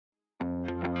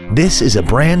This is a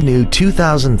brand new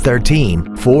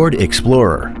 2013 Ford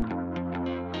Explorer.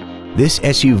 This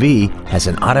SUV has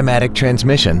an automatic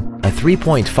transmission, a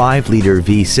 3.5-liter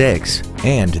V6,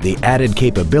 and the added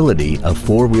capability of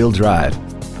four-wheel drive.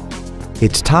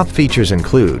 Its top features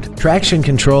include traction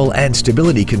control and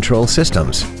stability control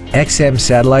systems, XM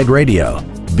satellite radio,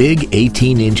 big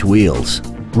 18-inch wheels,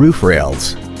 roof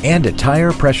rails, and a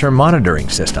tire pressure monitoring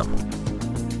system.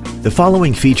 The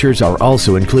following features are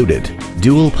also included: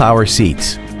 dual power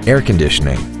seats, air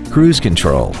conditioning, cruise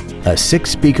control, a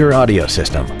 6-speaker audio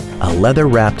system, a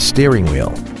leather-wrapped steering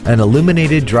wheel, an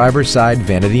illuminated driver's side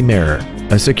vanity mirror,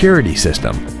 a security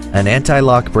system, an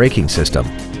anti-lock braking system,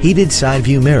 heated side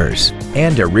view mirrors,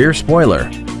 and a rear spoiler.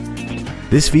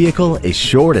 This vehicle is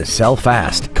sure to sell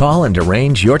fast. Call and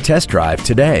arrange your test drive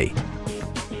today.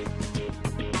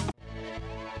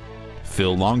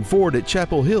 Phil Long Ford at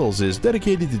Chapel Hills is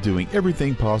dedicated to doing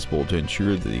everything possible to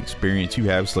ensure that the experience you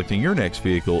have selecting your next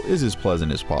vehicle is as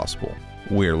pleasant as possible.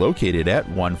 We're located at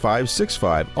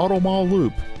 1565 Auto Mall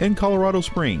Loop in Colorado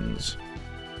Springs.